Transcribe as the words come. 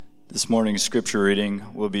This morning's scripture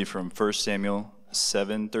reading will be from 1 Samuel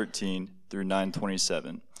 7:13 through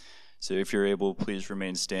 9:27. So if you're able, please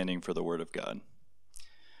remain standing for the word of God.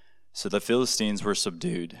 So the Philistines were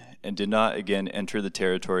subdued and did not again enter the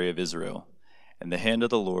territory of Israel. And the hand of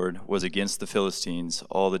the Lord was against the Philistines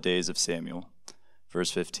all the days of Samuel.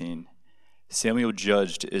 Verse 15. Samuel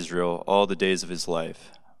judged Israel all the days of his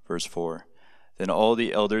life. Verse 4. Then all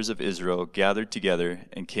the elders of Israel gathered together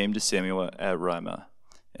and came to Samuel at Ramah,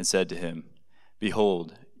 and said to him,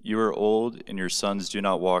 Behold, you are old, and your sons do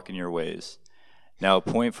not walk in your ways. Now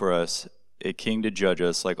appoint for us a king to judge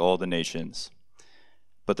us like all the nations.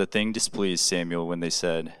 But the thing displeased Samuel when they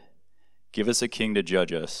said, Give us a king to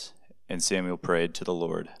judge us. And Samuel prayed to the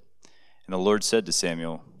Lord. And the Lord said to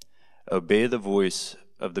Samuel, Obey the voice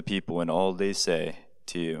of the people in all they say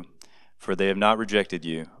to you, for they have not rejected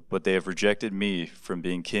you, but they have rejected me from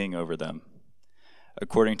being king over them.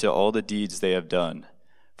 According to all the deeds they have done,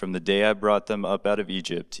 from the day I brought them up out of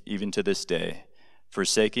Egypt, even to this day,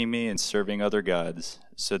 forsaking me and serving other gods,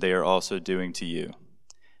 so they are also doing to you.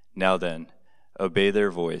 Now then, obey their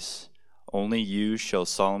voice. Only you shall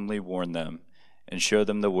solemnly warn them, and show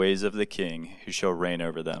them the ways of the king who shall reign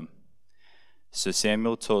over them. So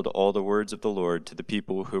Samuel told all the words of the Lord to the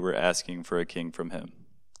people who were asking for a king from him.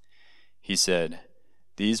 He said,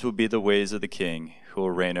 These will be the ways of the king who will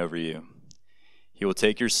reign over you. He will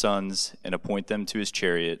take your sons and appoint them to his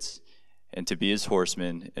chariots, and to be his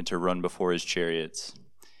horsemen, and to run before his chariots.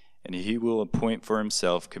 And he will appoint for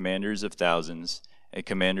himself commanders of thousands and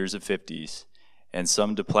commanders of fifties, and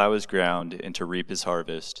some to plow his ground and to reap his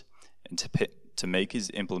harvest, and to make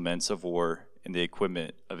his implements of war and the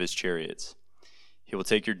equipment of his chariots. He will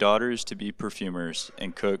take your daughters to be perfumers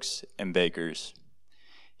and cooks and bakers.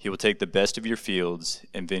 He will take the best of your fields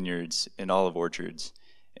and vineyards and olive orchards,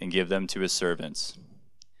 and give them to his servants.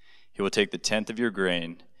 He will take the tenth of your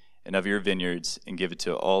grain and of your vineyards and give it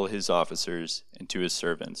to all his officers and to his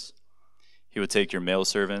servants. He will take your male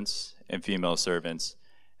servants and female servants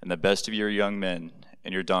and the best of your young men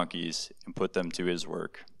and your donkeys and put them to his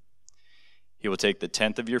work. He will take the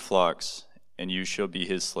tenth of your flocks, and you shall be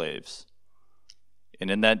his slaves. And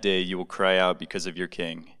in that day you will cry out because of your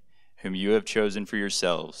king, whom you have chosen for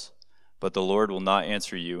yourselves, but the Lord will not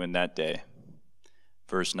answer you in that day.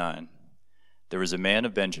 Verse 9. There was a man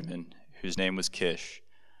of Benjamin, whose name was Kish,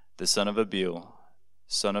 the son of Abiel,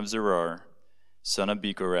 son of Zerar, son of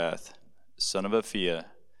Bechorath, son of Aphiah,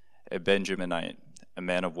 a Benjaminite, a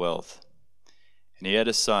man of wealth. And he had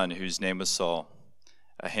a son whose name was Saul,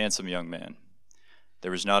 a handsome young man.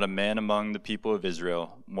 There was not a man among the people of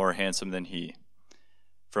Israel more handsome than he.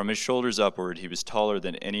 From his shoulders upward he was taller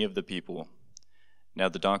than any of the people. Now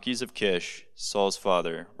the donkeys of Kish, Saul's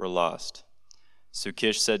father, were lost. So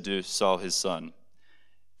Kish said to Saul his son,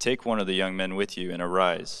 Take one of the young men with you and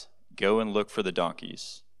arise, go and look for the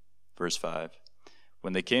donkeys. Verse 5.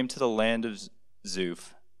 When they came to the land of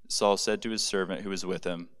Zuph, Saul said to his servant who was with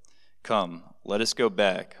him, Come, let us go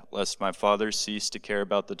back, lest my father cease to care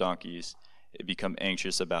about the donkeys and become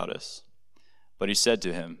anxious about us. But he said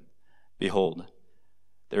to him, Behold,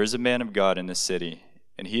 there is a man of God in this city,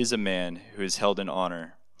 and he is a man who is held in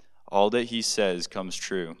honor. All that he says comes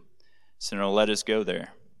true. So now let us go there.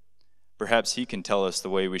 Perhaps he can tell us the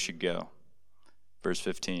way we should go. Verse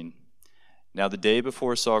 15. Now the day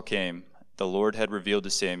before Saul came, the Lord had revealed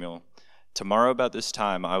to Samuel, Tomorrow about this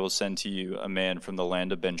time I will send to you a man from the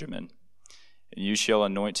land of Benjamin, and you shall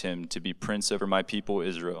anoint him to be prince over my people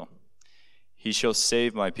Israel. He shall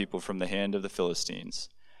save my people from the hand of the Philistines,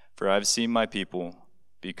 for I have seen my people,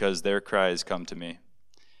 because their cries come to me.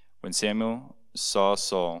 When Samuel saw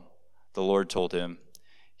Saul, the Lord told him,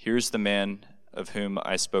 Here is the man of whom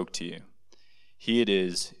I spoke to you. He it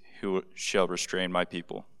is who shall restrain my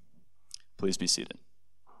people. Please be seated.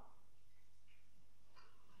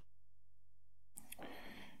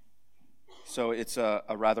 So it's a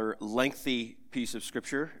rather lengthy piece of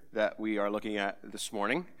scripture that we are looking at this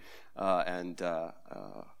morning, and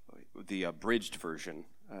the abridged version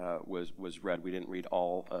was read. We didn't read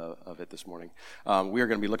all of it this morning. We are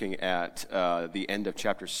going to be looking at the end of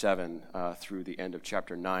chapter 7 through the end of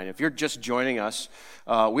chapter 9. If you're just joining us,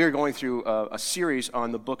 we are going through a series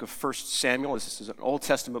on the book of 1 Samuel. This is an Old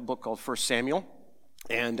Testament book called 1 Samuel.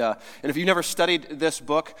 And if you've never studied this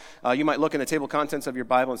book, you might look in the table of contents of your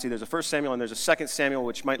Bible and see there's a 1 Samuel and there's a 2 Samuel,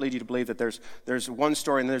 which might lead you to believe that there's one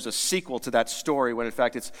story and there's a sequel to that story, when in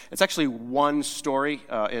fact it's actually one story.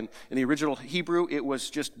 In the original Hebrew, it was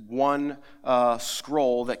just one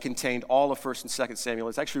scroll that contained all of 1 and 2 Samuel.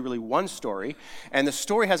 It's actually really one story. And the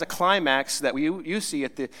story has a climax that you see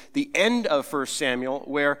at the end of 1 Samuel,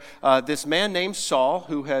 where this man named Saul,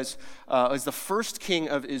 who is the first king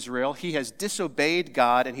of Israel, he has disobeyed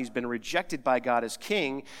God, and he's been rejected by God as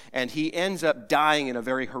king, and he ends up dying in a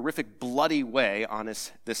very horrific, bloody way on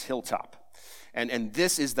this hilltop. And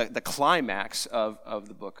this is the climax of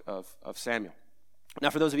the book of Samuel. Now,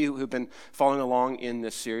 for those of you who've been following along in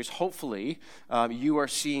this series, hopefully you are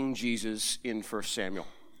seeing Jesus in 1 Samuel.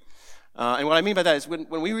 And what I mean by that is when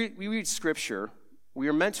we read Scripture, we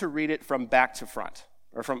are meant to read it from back to front,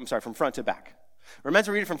 or from front to back. We're meant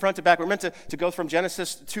to read it from front to back. We're meant to go from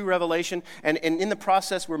Genesis to Revelation. And in the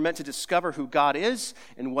process, we're meant to discover who God is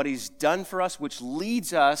and what he's done for us, which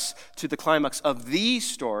leads us to the climax of the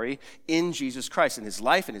story in Jesus Christ, in his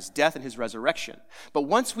life and his death and his resurrection. But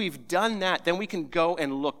once we've done that, then we can go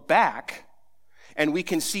and look back, and we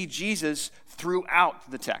can see Jesus throughout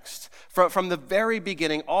the text. From the very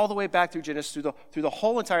beginning all the way back through Genesis, through the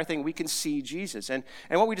whole entire thing, we can see Jesus. And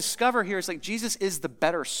what we discover here is like Jesus is the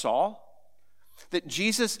better Saul. That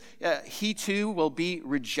Jesus, he too will be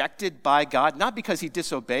rejected by God, not because he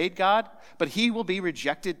disobeyed God, but he will be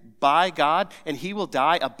rejected by God, and he will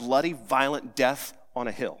die a bloody, violent death on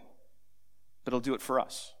a hill. But he'll do it for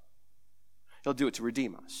us. He'll do it to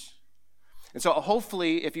redeem us. And so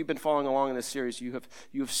hopefully, if you've been following along in this series, you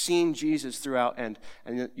have seen Jesus throughout, and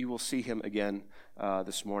you will see him again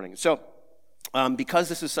this morning. So, because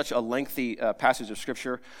this is such a lengthy passage of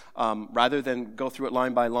Scripture, rather than go through it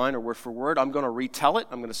line by line or word for word, I'm going to retell it.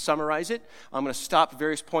 I'm going to summarize it. I'm going to stop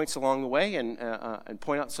various points along the way and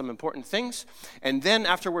point out some important things. And then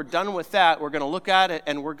after we're done with that, we're going to look at it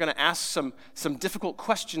and we're going to ask some difficult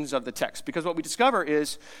questions of the text. Because what we discover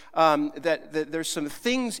is that there's some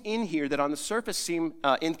things in here that on the surface seem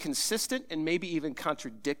inconsistent and maybe even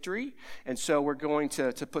contradictory. And so we're going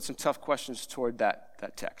to put some tough questions toward that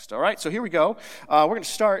text. All right, so here we go. We're going to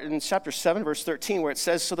start in chapter 7, verse 13, where it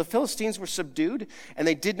says, "So the Philistines were subdued, and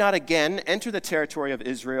they did not again enter the territory of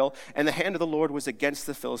Israel, and the hand of the Lord was against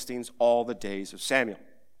the Philistines all the days of Samuel."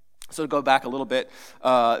 So to go back a little bit,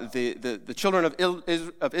 the children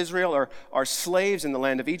of Israel are slaves in the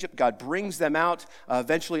land of Egypt. God brings them out,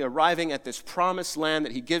 eventually arriving at this promised land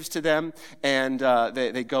that he gives to them, and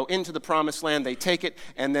they go into the promised land, they take it,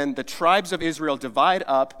 and then the tribes of Israel divide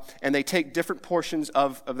up, and they take different portions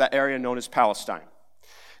of that area known as Palestine.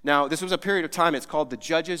 Now, this was a period of time, it's called the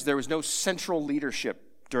Judges. There was no central leadership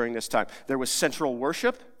during this time. There was central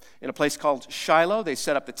worship in a place called Shiloh. They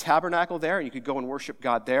set up the tabernacle there, and you could go and worship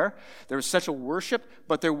God there. There was central worship,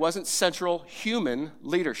 but there wasn't central human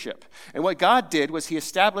leadership. And what God did was he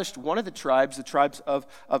established one of the tribes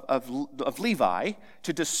of Levi,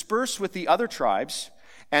 to disperse with the other tribes,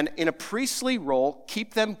 and in a priestly role,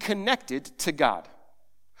 keep them connected to God.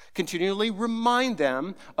 Continually remind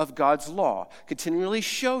them of God's law. Continually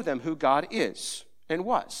show them who God is and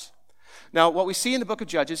was. Now, what we see in the book of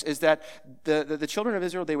Judges is that the children of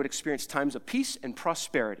Israel, they would experience times of peace and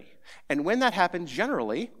prosperity. And when that happened,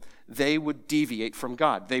 generally, they would deviate from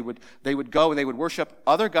God. They would go and they would worship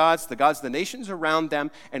other gods, the gods of the nations around them.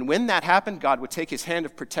 And when that happened, God would take his hand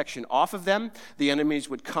of protection off of them. The enemies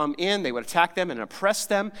would come in, they would attack them and oppress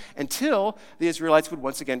them until the Israelites would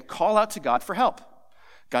once again call out to God for help.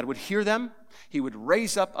 God would hear them. He would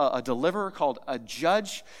raise up a deliverer called a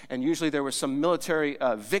judge, and usually there was some military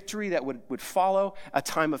victory that would follow, a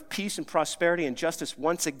time of peace and prosperity and justice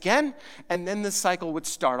once again, and then the cycle would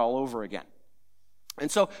start all over again. And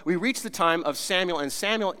so we reach the time of Samuel, and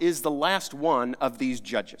Samuel is the last one of these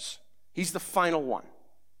judges. He's the final one,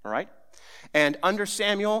 all right? And under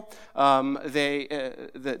Samuel,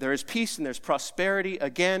 there is peace and there's prosperity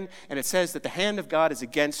again, and it says that the hand of God is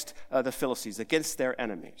against the Philistines, against their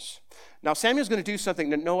enemies. Now, Samuel's going to do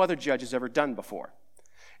something that no other judge has ever done before,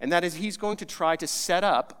 and that is he's going to try to set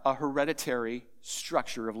up a hereditary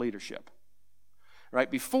structure of leadership.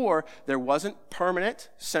 Right? Before, there wasn't permanent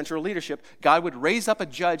central leadership. God would raise up a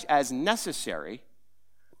judge as necessary.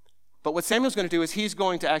 But what Samuel's going to do is he's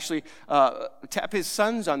going to actually tap his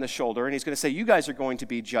sons on the shoulder, and he's going to say, you guys are going to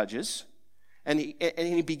be judges. And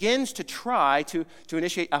he begins to try to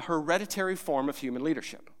initiate a hereditary form of human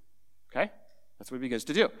leadership. Okay? That's what he begins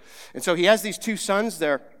to do. And so he has these two sons.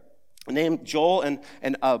 They're named Joel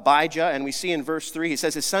and Abijah. And we see in verse 3, he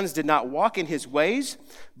says, his sons did not walk in his ways,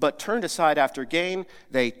 but turned aside after gain.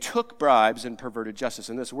 They took bribes and perverted justice.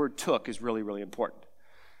 And this word took is really, really important.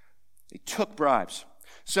 They took bribes.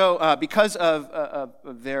 So because of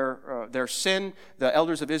their sin, the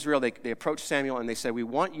elders of Israel, they approached Samuel and they said, we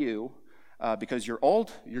want you, because you're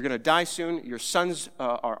old, you're going to die soon, your sons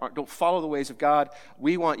don't follow the ways of God,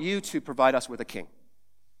 we want you to provide us with a king.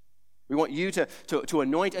 We want you to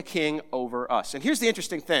anoint a king over us. And here's the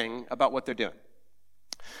interesting thing about what they're doing.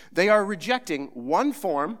 They are rejecting one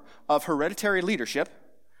form of hereditary leadership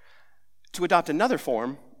to adopt another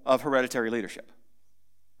form of hereditary leadership.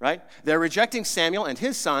 Right? They're rejecting Samuel and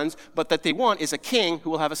his sons, but that they want is a king who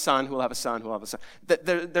will have a son, who will have a son, who will have a son.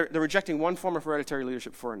 They're rejecting one form of hereditary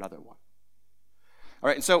leadership for another one. All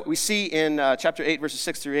right, and so we see in chapter 8, verses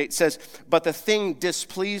 6 through 8, it says, but the thing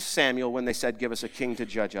displeased Samuel when they said, give us a king to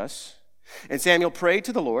judge us. And Samuel prayed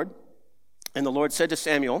to the Lord, and the Lord said to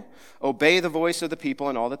Samuel, obey the voice of the people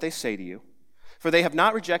and all that they say to you. For they have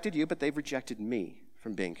not rejected you, but they've rejected me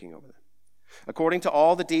from being king over them. According to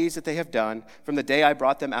all the deeds that they have done from the day I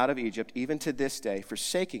brought them out of Egypt, even to this day,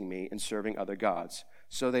 forsaking me and serving other gods,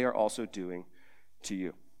 so they are also doing to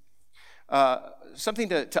you. Something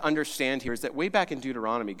to understand here is that way back in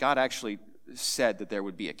Deuteronomy, God actually said that there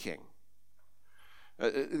would be a king.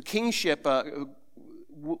 Kingship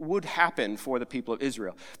would happen for the people of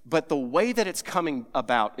Israel, but the way that it's coming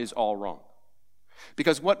about is all wrong.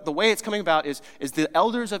 Because the way it's coming about is the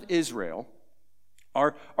elders of Israel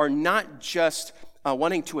are not just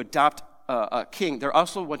wanting to adopt a king, they're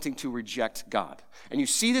also wanting to reject God. And you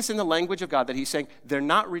see this in the language of God, that he's saying, they're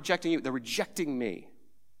not rejecting you, they're rejecting me.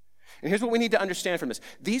 And here's what we need to understand from this.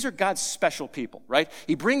 These are God's special people, right?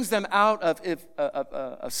 He brings them out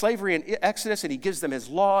of slavery in Exodus, and he gives them his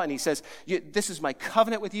law, and he says, this is my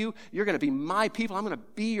covenant with you. You're going to be my people. I'm going to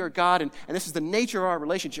be your God, and this is the nature of our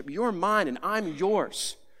relationship. You're mine, and I'm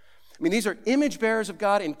yours. I mean, these are image bearers of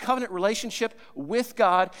God in covenant relationship with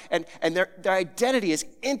God, and their identity is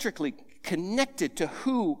intricately connected to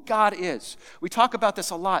who God is. We talk about this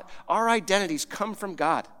a lot. Our identities come from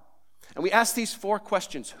God. And we ask these 4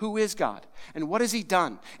 questions. Who is God? And what has he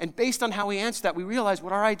done? And based on how we answer that, we realize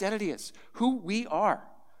what our identity is, who we are.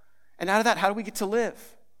 And out of that, how do we get to live?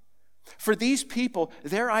 For these people,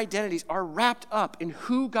 their identities are wrapped up in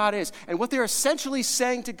who God is. And what they're essentially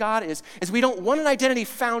saying to God is we don't want an identity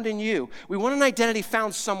found in you. We want an identity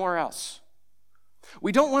found somewhere else.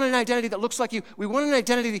 We don't want an identity that looks like you. We want an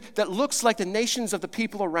identity that looks like the nations of the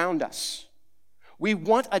people around us. We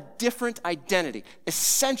want a different identity,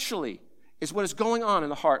 essentially, is what is going on in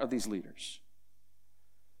the heart of these leaders.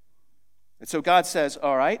 And so God says,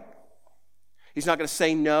 all right, he's not going to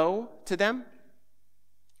say no to them.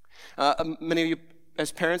 Many of you,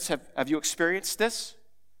 as parents, have you experienced this?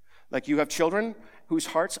 Like you have children whose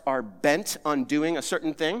hearts are bent on doing a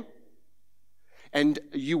certain thing, and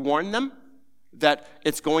you warn them that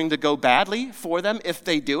it's going to go badly for them if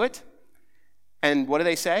they do it. And what do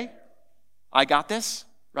they say? I got this,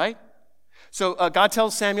 right? So God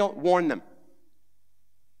tells Samuel, warn them.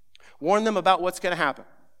 Warn them about what's going to happen.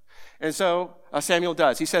 And so Samuel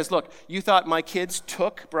does. He says, look, you thought my kids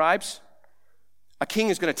took bribes? A king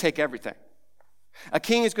is going to take everything. A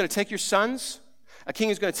king is going to take your sons. A king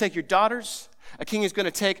is going to take your daughters. A king is going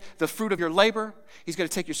to take the fruit of your labor. He's going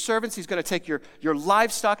to take your servants. He's going to take your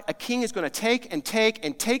livestock. A king is going to take and take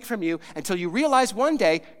and take from you until you realize one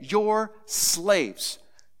day you're slaves,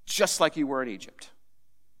 just like you were in Egypt.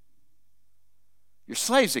 You're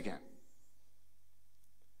slaves again.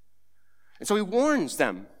 And so he warns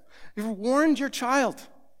them. You've warned your child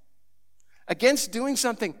against doing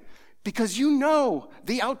something because you know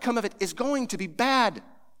the outcome of it is going to be bad.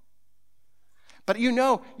 But you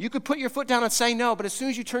know, you could put your foot down and say no, but as soon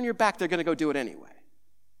as you turn your back, they're going to go do it anyway.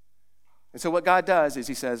 And so what God does is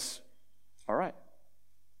he says, all right,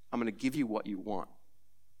 I'm going to give you what you want.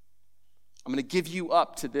 I'm going to give you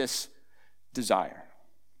up to this desire.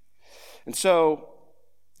 And so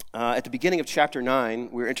at the beginning of chapter 9,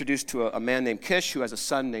 we're introduced to a man named Kish who has a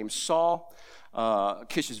son named Saul.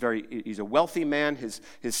 Kish he's a wealthy man. His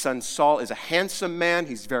son Saul is a handsome man.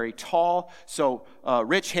 He's very tall. So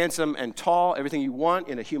rich, handsome, and tall, everything you want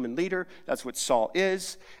in a human leader, that's what Saul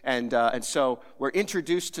is. And so we're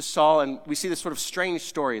introduced to Saul, and we see this sort of strange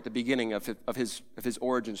story at the beginning of his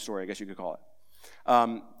origin story, I guess you could call it.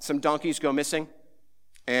 Some donkeys go missing,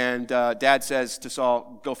 and Dad says to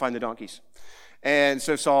Saul, go find the donkeys. And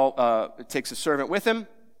so Saul takes a servant with him.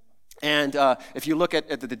 And if you look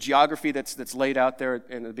at the geography that's laid out there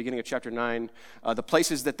in the beginning of chapter 9, the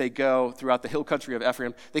places that they go throughout the hill country of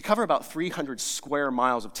Ephraim, they cover about 300 square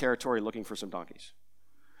miles of territory looking for some donkeys.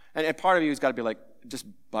 And part of you has got to be like, just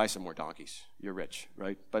buy some more donkeys. You're rich,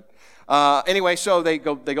 right? But anyway, so they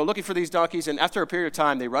go looking for these donkeys, and after a period of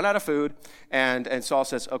time, they run out of food, and Saul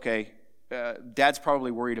says, okay, Dad's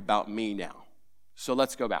probably worried about me now. So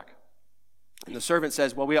let's go back. And the servant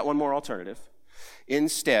says, well, we got one more alternative.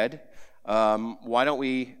 Instead, why don't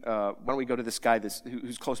we go to this guy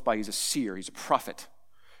who's close by? He's a seer. He's a prophet.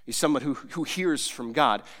 He's someone who hears from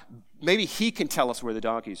God. Maybe he can tell us where the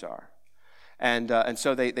donkeys are. And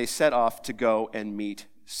so they set off to go and meet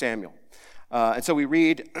Samuel. And so we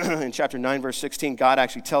read in chapter 9, verse 16, God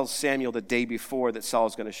actually tells Samuel the day before that Saul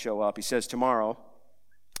is going to show up. He says, tomorrow,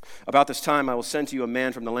 about this time, I will send to you a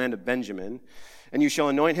man from the land of Benjamin, and you shall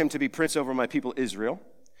anoint him to be prince over my people Israel.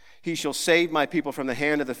 He shall save my people from the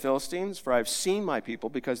hand of the Philistines, for I have seen my people,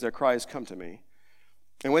 because their cries come to me.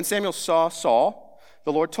 And when Samuel saw Saul,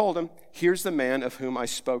 the Lord told him, here's the man of whom I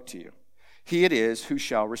spoke to you. He it is who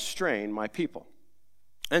shall restrain my people.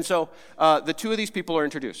 And so the two of these people are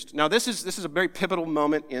introduced. Now this is a very pivotal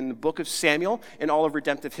moment in the book of Samuel and all of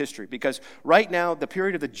redemptive history, because right now the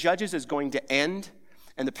period of the judges is going to end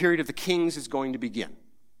and the period of the kings is going to begin.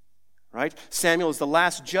 Right? Samuel is the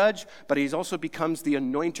last judge, but he also becomes the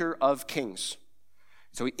anointer of kings.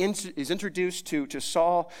 So he is introduced to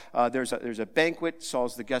Saul. There's a banquet.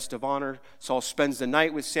 Saul's the guest of honor. Saul spends the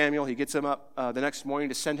night with Samuel. He gets him up the next morning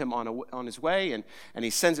to send him on his way, and he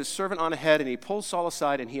sends his servant on ahead, and he pulls Saul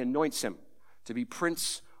aside, and he anoints him to be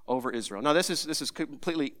prince over Israel. Now, this is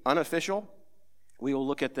completely unofficial. We will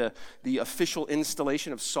look at the official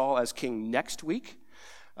installation of Saul as king next week.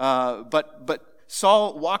 But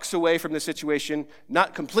Saul walks away from the situation,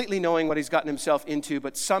 not completely knowing what he's gotten himself into,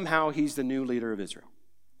 but somehow he's the new leader of Israel.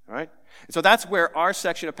 All right? And so that's where our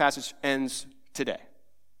section of passage ends today.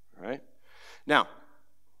 All right? Now,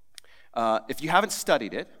 if you haven't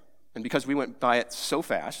studied it, and because we went by it so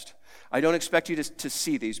fast, I don't expect you to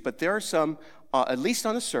see these, but there are some, at least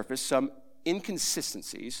on the surface, some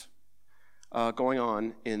inconsistencies going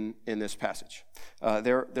on in this passage.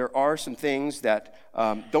 There are some things that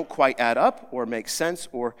don't quite add up or make sense,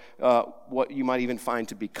 or what you might even find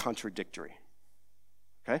to be contradictory.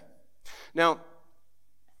 Okay? Now,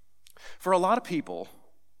 for a lot of people,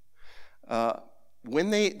 when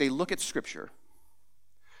they look at Scripture,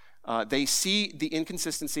 they see the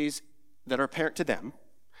inconsistencies that are apparent to them,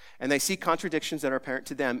 and they see contradictions that are apparent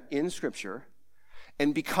to them in Scripture,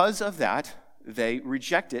 and because of that, they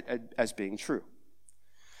reject it as being true.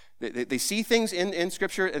 They see things in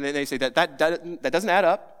Scripture, and then they say that doesn't add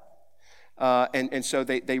up, and so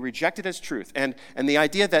they reject it as truth. And the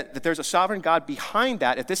idea that there's a sovereign God behind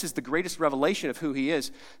that, if this is the greatest revelation of who he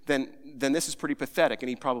is, then this is pretty pathetic, and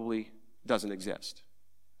he probably doesn't exist.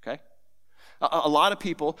 Okay? A lot of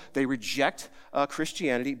people, they reject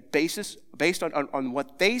Christianity based on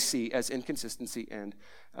what they see as inconsistency and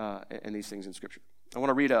these things in Scripture. I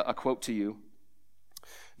want to read a quote to you.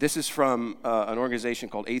 This is from an organization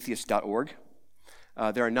called atheist.org.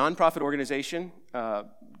 They're a nonprofit organization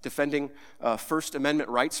defending First Amendment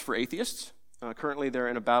rights for atheists. Currently, they're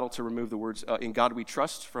in a battle to remove the words "In God We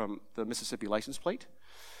Trust" from the Mississippi license plate.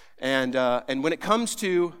 And when it comes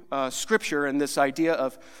to Scripture and this idea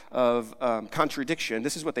of contradiction,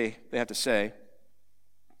 this is what they have to say.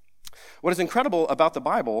 What is incredible about the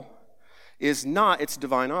Bible is not its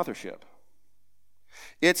divine authorship.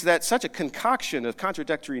 It's that such a concoction of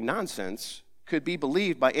contradictory nonsense could be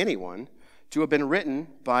believed by anyone to have been written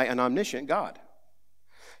by an omniscient God.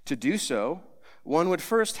 To do so, one would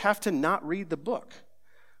first have to not read the book,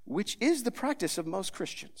 which is the practice of most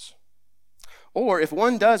Christians. Or if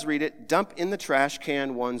one does read it, dump in the trash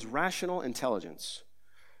can one's rational intelligence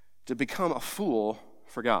to become a fool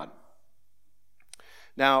for God.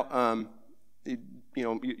 Now,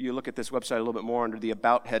 you look at this website a little bit more under the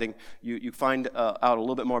About heading, you find out a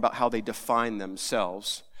little bit more about how they define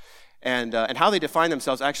themselves. And how they define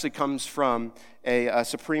themselves actually comes from a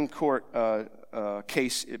Supreme Court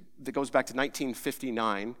case that goes back to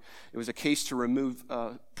 1959. It was a case to remove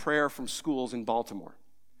prayer from schools in Baltimore.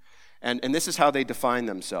 And this is how they define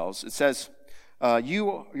themselves. It says,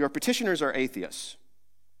 your petitioners are atheists,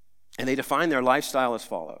 and they define their lifestyle as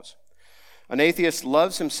follows. An atheist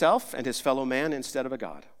loves himself and his fellow man instead of a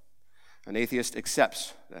God. An atheist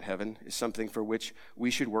accepts that heaven is something for which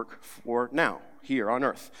we should work for now, here on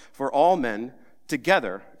earth, for all men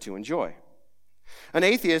together to enjoy. An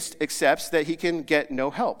atheist accepts that he can get no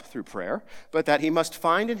help through prayer, but that he must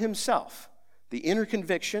find in himself the inner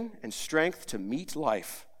conviction and strength to meet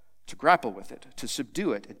life, to grapple with it, to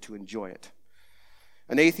subdue it, and to enjoy it.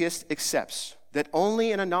 An atheist accepts that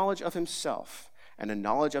only in a knowledge of himself and a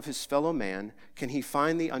knowledge of his fellow man can he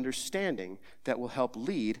find the understanding that will help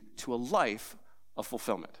lead to a life of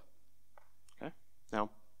fulfillment. Okay?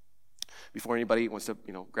 Now, before anybody wants to,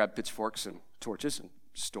 grab pitchforks and torches and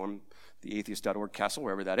storm theatheist.org castle,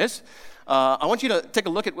 wherever that is. I want you to take a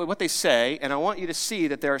look at what they say, and I want you to see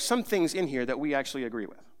that there are some things in here that we actually agree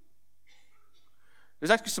with.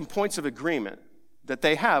 There's actually some points of agreement that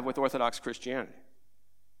they have with Orthodox Christianity.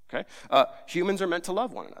 Okay? Humans are meant to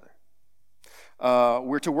love one another.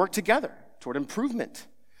 We're to work together toward improvement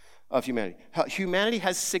of humanity. Humanity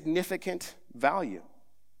has significant value.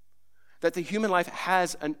 That the human life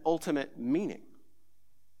has an ultimate meaning.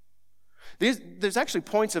 There's actually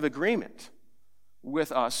points of agreement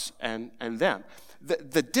with us and them.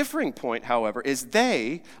 The differing point, however, is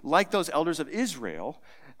they, like those elders of Israel,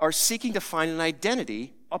 are seeking to find an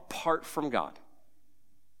identity apart from God.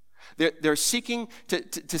 They're seeking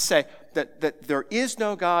to say that there is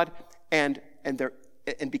no God, and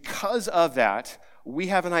because of that, we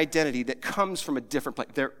have an identity that comes from a different place.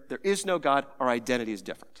 There is no God, our identity is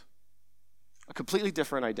different. A completely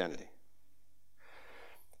different identity.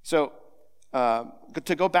 So,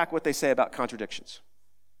 to go back what they say about contradictions.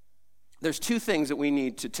 There's two things that we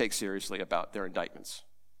need to take seriously about their indictments.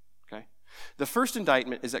 Okay? The first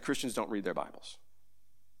indictment is that Christians don't read their Bibles.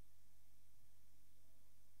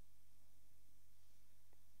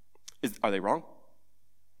 Are they wrong?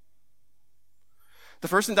 The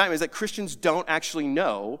first indictment is that Christians don't actually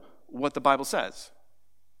know what the Bible says.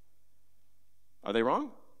 Are they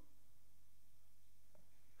wrong?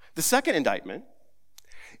 The second indictment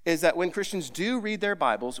is that when Christians do read their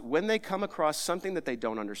Bibles, when they come across something that they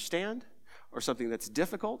don't understand, or something that's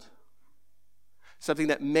difficult, something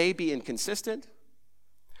that may be inconsistent,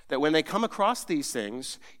 that when they come across these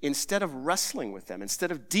things, instead of wrestling with them,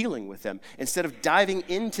 instead of dealing with them, instead of diving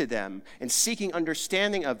into them and seeking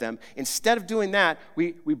understanding of them, instead of doing that,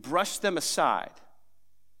 we brush them aside.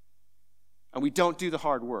 And we don't do the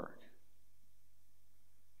hard work.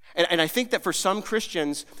 And I think that for some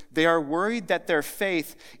Christians, they are worried that their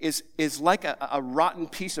faith is like a rotten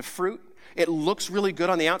piece of fruit. It looks really good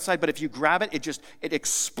on the outside, but if you grab it, it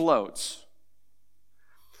explodes.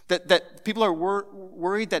 That people are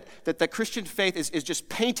worried that the Christian faith is just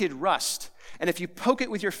painted rust. And if you poke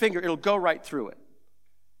it with your finger, it'll go right through it.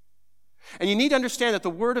 And you need to understand that the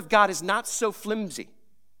Word of God is not so flimsy.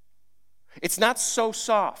 It's not so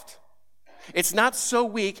soft. It's not so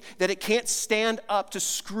weak that it can't stand up to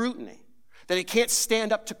scrutiny, that it can't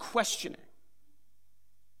stand up to questioning.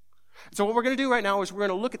 So what we're going to do right now is we're going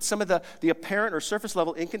to look at some of the apparent or surface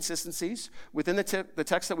level inconsistencies within the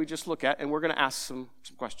text that we just looked at, and we're going to ask some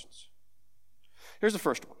questions. Here's the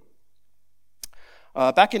first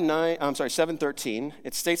one. Back in 7:13,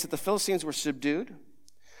 it states that the Philistines were subdued,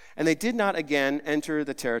 and they did not again enter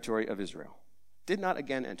the territory of Israel. Did not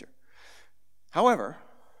again enter. However,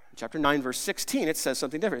 in chapter 9, verse 16, it says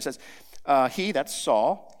something different. It says, he, that's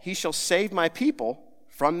Saul, he shall save my people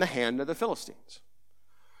from the hand of the Philistines.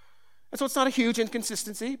 And so it's not a huge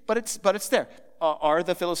inconsistency, but it's there. Are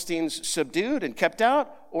the Philistines subdued and kept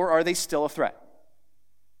out, or are they still a threat?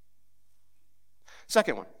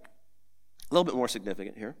 Second one, a little bit more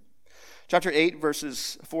significant here. Chapter 8,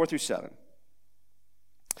 verses 4 through 7.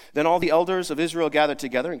 Then all the elders of Israel gathered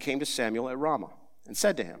together and came to Samuel at Ramah and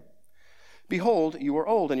said to him, Behold, you are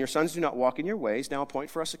old, and your sons do not walk in your ways. Now appoint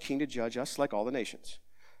for us a king to judge us like all the nations.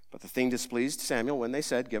 But the thing displeased Samuel when they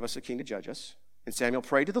said, Give us a king to judge us. And Samuel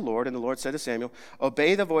prayed to the Lord, and the Lord said to Samuel,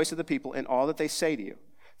 Obey the voice of the people in all that they say to you,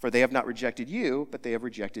 for they have not rejected you, but they have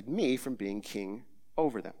rejected me from being king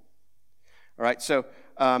over them. All right, so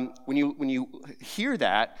when you hear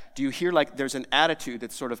that, do you hear like there's an attitude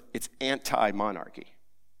that's sort of, it's anti-monarchy,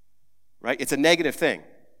 right? It's a negative thing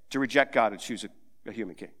to reject God and choose a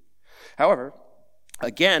human king. However,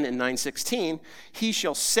 again in 9:16, he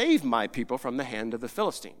shall save my people from the hand of the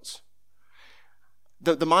Philistines.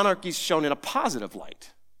 The monarchy is shown in a positive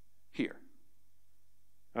light here.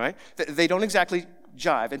 All right? They don't exactly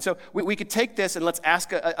jive. And so we could take this and let's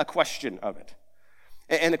ask a question of it.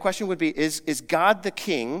 And the question would be, is God the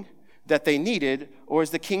king that they needed, or is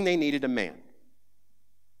the king they needed a man?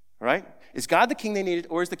 All right? Is God the king they needed,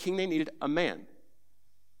 or is the king they needed a man?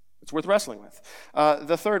 It's worth wrestling with.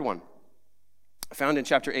 The third one, found in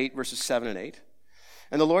chapter 8, verses 7 and 8.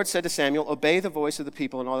 And the Lord said to Samuel, Obey the voice of the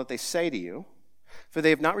people in all that they say to you, for they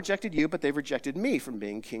have not rejected you, but they've rejected me from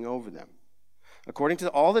being king over them. According to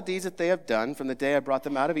all the deeds that they have done from the day I brought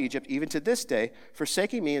them out of Egypt, even to this day,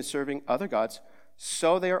 forsaking me and serving other gods,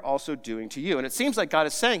 so they are also doing to you. And it seems like God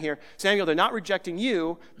is saying here, Samuel, they're not rejecting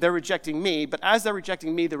you, they're rejecting me, but as they're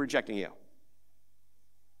rejecting me, they're rejecting you.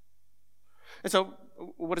 And so,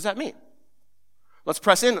 what does that mean? Let's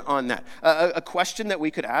press in on that. A question that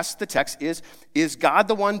we could ask the text is God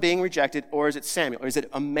the one being rejected, or is it Samuel, or is it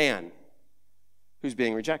a man who's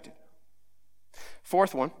being rejected?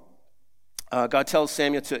 Fourth one, God tells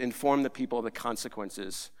Samuel to inform the people of the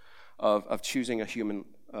consequences of choosing a human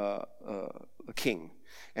a king.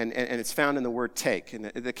 And it's found in the word take. And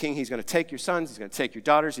the king, he's going to take your sons, he's going to take your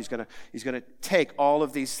daughters, he's going to take all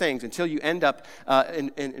of these things until you end up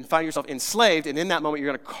and find yourself enslaved. And in that moment, you're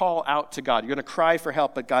going to call out to God. You're going to cry for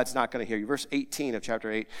help, but God's not going to hear you. Verse 18 of chapter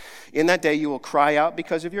 8. In that day you will cry out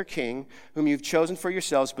because of your king, whom you've chosen for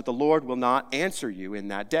yourselves, but the Lord will not answer you in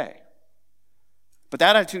that day. But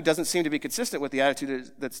that attitude doesn't seem to be consistent with the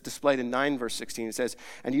attitude that's displayed in 9 verse 16. It says,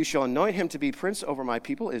 and you shall anoint him to be prince over my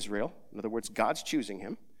people Israel. In other words, God's choosing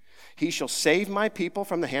him. He shall save my people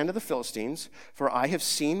from the hand of the Philistines, for I have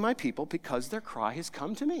seen my people because their cry has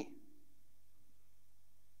come to me.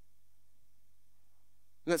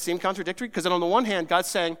 Doesn't that seem contradictory? Because on the one hand, God's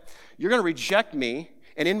saying, you're going to reject me,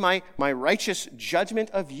 and in my righteous judgment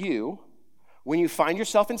of you, when you find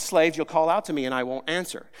yourself enslaved, you'll call out to me and I won't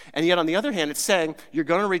answer. And yet on the other hand, it's saying, you're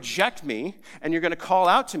going to reject me and you're going to call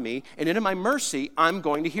out to me, and in my mercy, I'm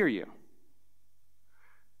going to hear you.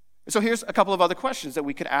 So here's a couple of other questions that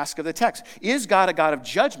we could ask of the text. Is God a God of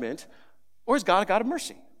judgment, or is God a God of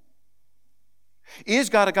mercy?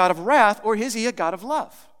 Is God a God of wrath, or is he a God of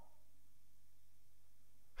love?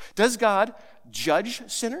 Does God judge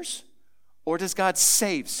sinners, or does God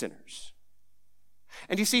save sinners?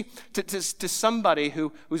 And you see, to somebody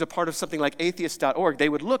who's a part of something like atheist.org, they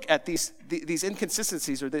would look at these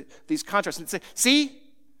inconsistencies or these contrasts and say,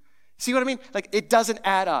 see what I mean? Like, it doesn't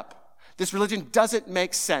add up. This religion doesn't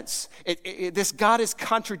make sense. This God is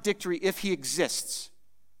contradictory if he exists.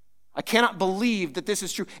 I cannot believe that this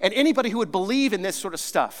is true. And anybody who would believe in this sort of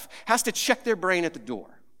stuff has to check their brain at the door.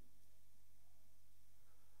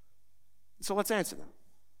 So let's answer them.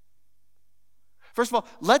 First of all,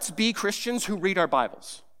 let's be Christians who read our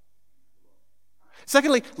Bibles.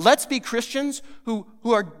 Secondly, let's be Christians who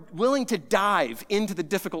are willing to dive into the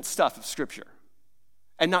difficult stuff of Scripture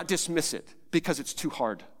and not dismiss it because it's too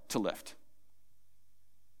hard to lift.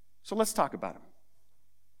 So let's talk about them.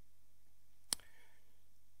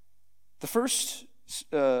 The first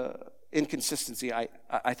inconsistency,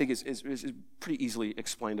 I think, is pretty easily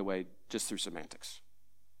explained away just through semantics.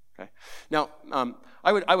 Okay. Now,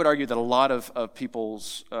 I would argue that a lot of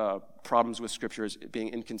people's problems with Scripture as being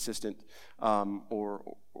inconsistent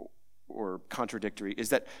or contradictory is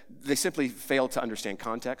that they simply fail to understand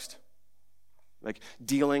context, like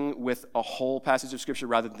dealing with a whole passage of Scripture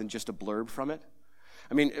rather than just a blurb from it.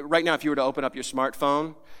 I mean, right now, if you were to open up your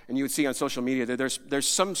smartphone and you would see on social media that there's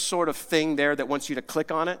some sort of thing there that wants you to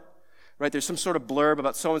click on it. Right, there's some sort of blurb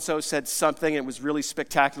about so-and-so said something and it was really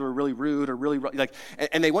spectacular or really rude or really, like,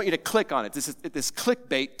 and they want you to click on it. This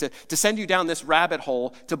clickbait to send you down this rabbit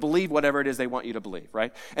hole to believe whatever it is they want you to believe,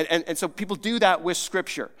 right? And so people do that with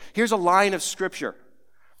Scripture. Here's a line of Scripture.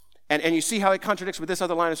 And you see how it contradicts with this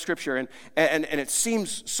other line of Scripture, and it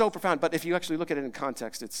seems so profound, but if you actually look at it in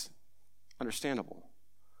context, it's understandable.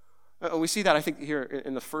 We see that, I think, here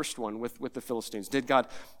in the first one with the Philistines. Did God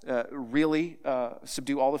really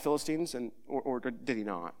subdue all the Philistines, or did he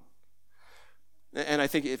not? And I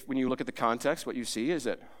think when you look at the context, what you see is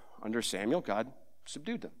that under Samuel, God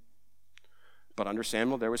subdued them. But under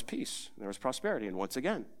Samuel, there was peace, there was prosperity, and once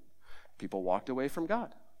again, people walked away from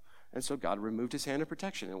God. And so God removed his hand of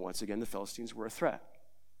protection, and once again, the Philistines were a threat.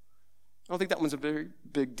 I don't think that one's a very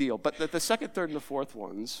big deal. But the second, third, and the fourth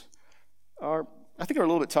ones are a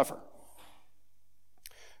little bit tougher.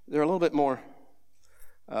 They're a little bit more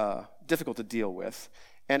difficult to deal with.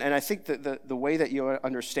 And I think that the way that you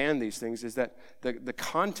understand these things is that the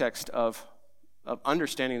context of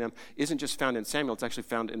understanding them isn't just found in Samuel, it's actually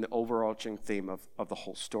found in the overarching theme of the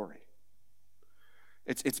whole story.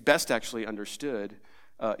 It's best actually understood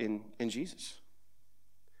in Jesus.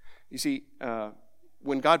 You see,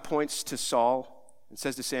 when God points to Saul and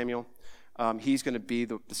says to Samuel, he's going to be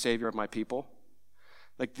the savior of my people,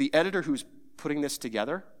 like the editor who's putting this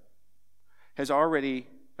together has already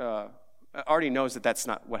knows that that's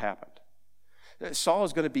not what happened. Saul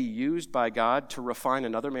is going to be used by God to refine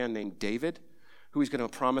another man named David, who he's going to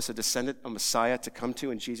promise a descendant, a Messiah to come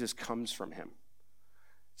to, and Jesus comes from him.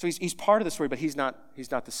 So he's part of the story, but he's not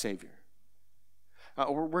the Savior.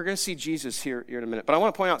 We're going to see Jesus here in a minute, but I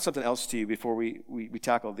want to point out something else to you before we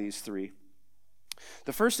tackle these three.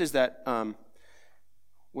 The first is that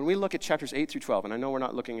when we look at chapters 8 through 12, and I know we're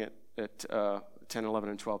not looking at 10, 11,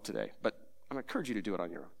 and 12 today, but I'm going to encourage you to do it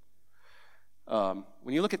on your own.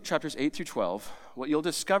 When you look at chapters 8 through 12, what you'll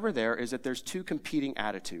discover there is that there's two competing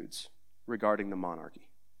attitudes regarding the monarchy.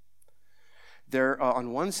 There,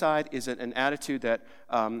 on one side, is an attitude that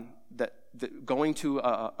going to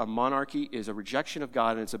a monarchy is a rejection of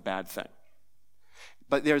God and it's a bad thing.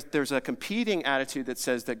 But there's a competing attitude that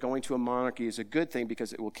says that going to a monarchy is a good thing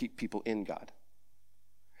because it will keep people in God.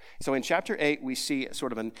 So in chapter 8, we see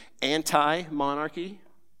sort of an anti-monarchy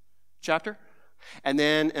chapter. And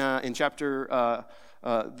then in the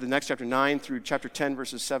next chapter 9 through chapter 10,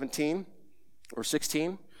 verses 17 or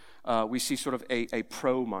 16, we see sort of a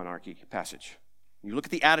pro-monarchy passage. You look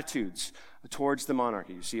at the attitudes towards the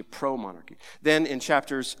monarchy, you see a pro-monarchy. Then in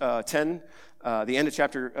chapters 10, the end of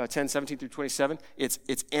chapter 10, 17 through 27,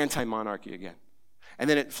 it's anti-monarchy again. And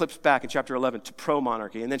then it flips back in chapter 11 to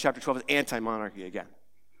pro-monarchy, and then chapter 12 is anti-monarchy again.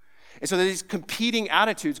 And so there's these competing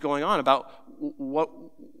attitudes going on about what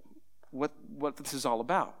this is all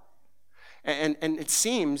about. And it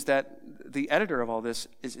seems that the editor of all this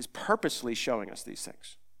is purposely showing us these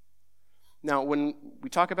things. Now, when we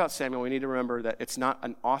talk about Samuel, we need to remember that it's not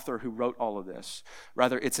an author who wrote all of this.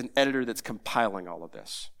 Rather, it's an editor that's compiling all of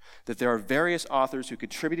this. That there are various authors who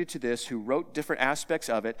contributed to this, who wrote different aspects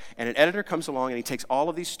of it, and an editor comes along and he takes all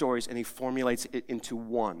of these stories and he formulates it into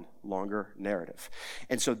one longer narrative.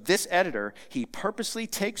 And so this editor, he purposely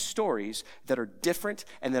takes stories that are different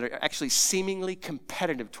and that are actually seemingly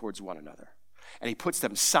competitive towards one another. And he puts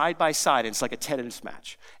them side by side, and it's like a tennis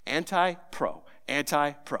match. Anti-pro,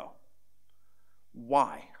 anti-pro.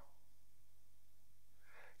 Why?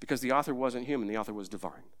 Because the author wasn't human, the author was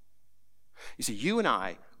divine. You see, you and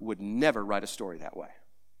I would never write a story that way.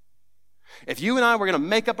 If you and I were going to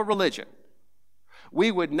make up a religion,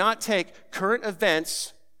 we would not take current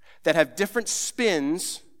events that have different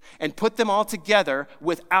spins and put them all together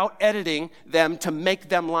without editing them to make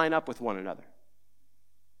them line up with one another.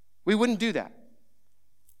 We wouldn't do that.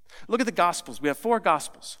 Look at the Gospels. We have 4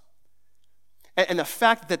 Gospels. And the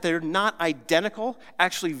fact that they're not identical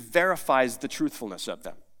actually verifies the truthfulness of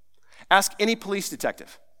them. Ask any police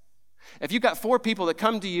detective. If you've got 4 people that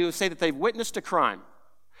come to you and say that they've witnessed a crime,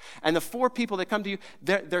 and the 4 people that come to you,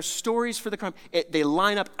 their stories for the crime, they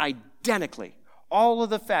line up identically. All of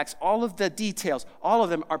the facts, all of the details, all of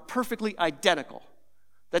them are perfectly identical.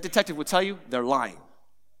 That detective would tell you they're lying.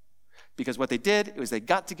 Because what they did was they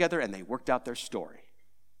got together and they worked out their story.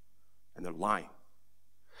 And they're lying.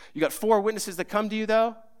 You got 4 witnesses that come to you,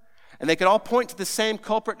 though, and they could all point to the same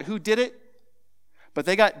culprit who did it, but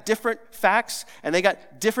they got different facts and they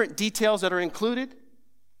got different details that are included,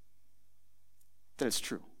 then it's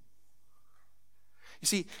true. You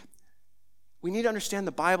see, we need to understand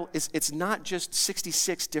the Bible it's not just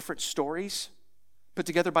 66 different stories put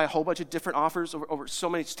together by a whole bunch of different authors over so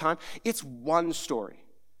many time. It's one story.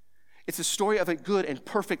 It's a story of a good and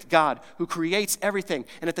perfect God who creates everything.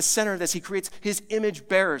 And at the center of this, he creates his image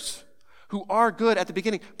bearers who are good at the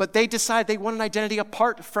beginning, but they decide they want an identity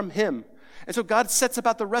apart from him. And so God sets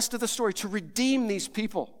about the rest of the story to redeem these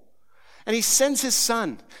people. And he sends his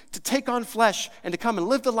son to take on flesh and to come and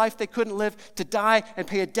live the life they couldn't live, to die and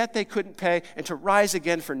pay a debt they couldn't pay, and to rise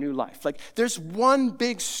again for new life. Like, there's one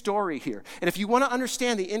big story here. And if you want to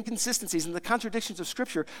understand the inconsistencies and the contradictions of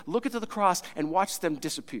Scripture, look at the cross and watch them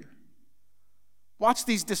disappear. Watch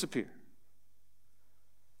these disappear.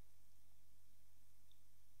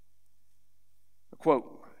 A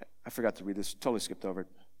quote, I forgot to read this, totally skipped over it.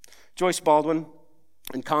 Joyce Baldwin,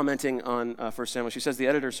 in commenting on 1 Samuel, she says, the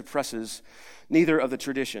editor suppresses neither of the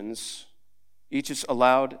traditions. Each is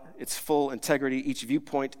allowed its full integrity. Each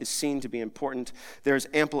viewpoint is seen to be important. There is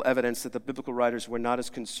ample evidence that the biblical writers were not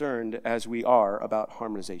as concerned as we are about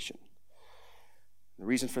harmonization. The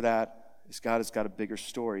reason for that is God has got a bigger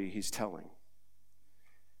story he's telling.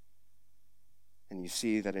 And you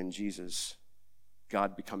see that in Jesus,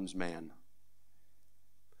 God becomes man.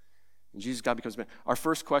 In Jesus, God becomes man. Our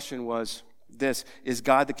first question was this: is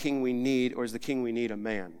God the king we need, or is the king we need a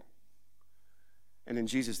man? And in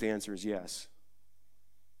Jesus, the answer is yes.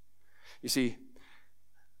 You see,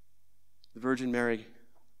 the Virgin Mary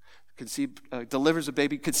delivers a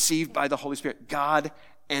baby conceived by the Holy Spirit, God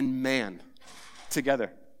and man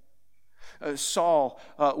together. Saul,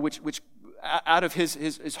 which out of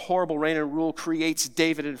his horrible reign and rule creates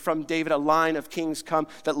David, and from David a line of kings come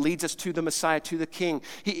that leads us to the Messiah, to the King.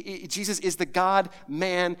 Jesus is the God,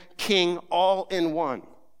 man, King, all in one.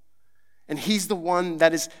 And he's the one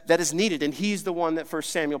that is needed, and he's the one that 1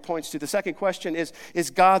 Samuel points to. The second question is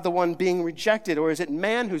God the one being rejected, or is it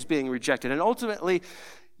man who's being rejected? And ultimately,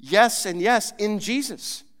 yes and yes in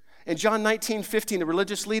Jesus. In John 19:15, the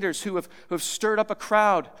religious leaders who have stirred up a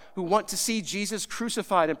crowd who want to see Jesus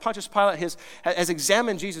crucified, and Pontius Pilate has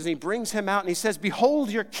examined Jesus, and he brings him out and he says,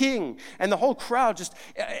 "Behold your king." And the whole crowd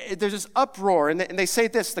there's this uproar, and they say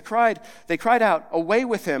this, they cried out, away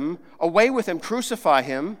with him, crucify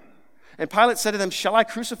him." And Pilate said to them, "Shall I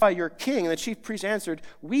crucify your king?" And the chief priest answered,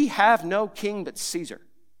 "We have no king but Caesar."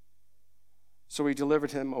 So he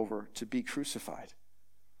delivered him over to be crucified.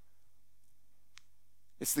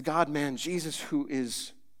 It's the God-man, Jesus, who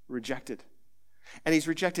is rejected. And he's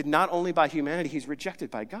rejected not only by humanity, he's rejected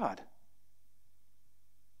by God.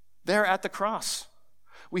 There at the cross,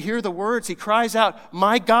 we hear the words, he cries out,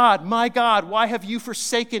 my God, why have you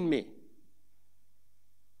forsaken me?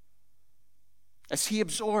 As he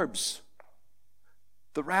absorbs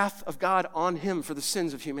the wrath of God on him for the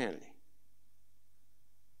sins of humanity.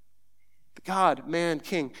 The God, man,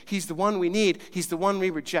 king. He's the one we need. He's the one we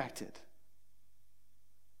rejected.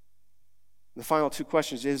 The final two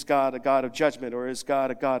questions: is God a God of judgment, or is God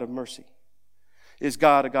a God of mercy? Is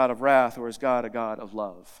God a God of wrath, or is God a God of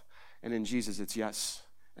love? And in Jesus, it's yes,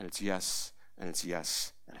 and it's yes, and it's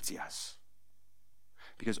yes, and it's yes.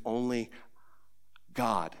 Because only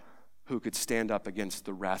God who could stand up against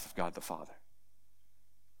the wrath of God the Father.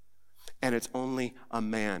 And it's only a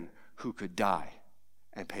man who could die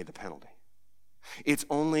and pay the penalty. It's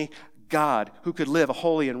only God who could live a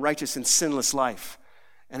holy and righteous and sinless life.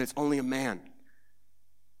 And it's only a man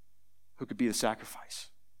who could be the sacrifice.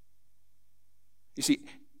 You see,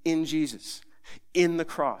 in Jesus, in the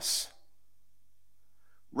cross,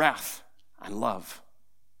 wrath and love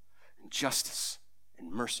and justice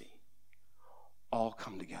and mercy all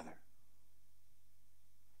come together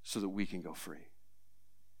so that we can go free.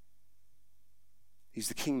 He's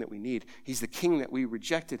the king that we need. He's the king that we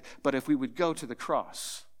rejected. But if we would go to the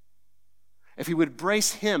cross, if we would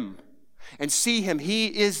embrace him and see him, he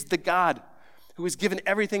is the God who has given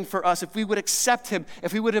everything for us. If we would accept him,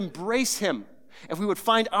 if we would embrace him, if we would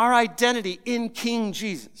find our identity in King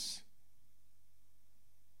Jesus,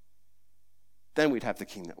 then we'd have the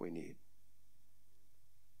king that we need.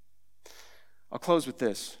 I'll close with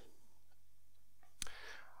this.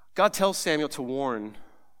 God tells Samuel to warn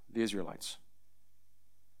the Israelites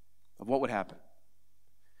of what would happen.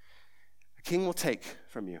 A king will take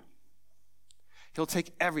from you. He'll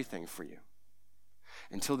take everything for you.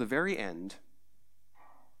 Until the very end,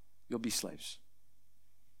 you'll be slaves.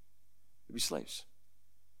 You'll be slaves.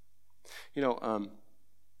 You know,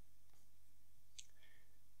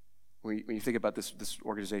 when you think about this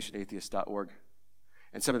organization, atheist.org,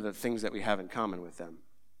 and some of the things that we have in common with them,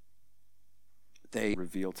 they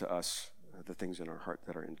reveal to us the things in our heart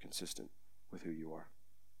that are inconsistent with who you are.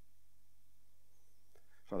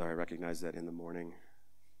 Father, I recognize that in the morning.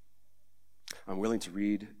 I'm willing to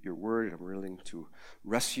read your word, and I'm willing to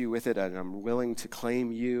rescue with it, and I'm willing to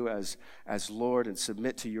claim you as Lord and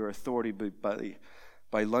submit to your authority. But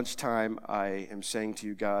by lunchtime, I am saying to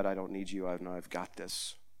you, God, I don't need you. I've got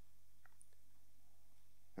this.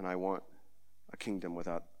 And I want a kingdom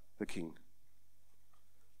without the king.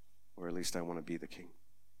 Or at least I want to be the king.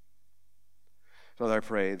 Father, I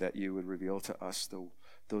pray that you would reveal to us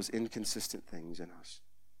those inconsistent things in us.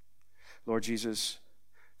 Lord Jesus,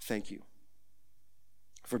 thank you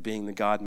for being the God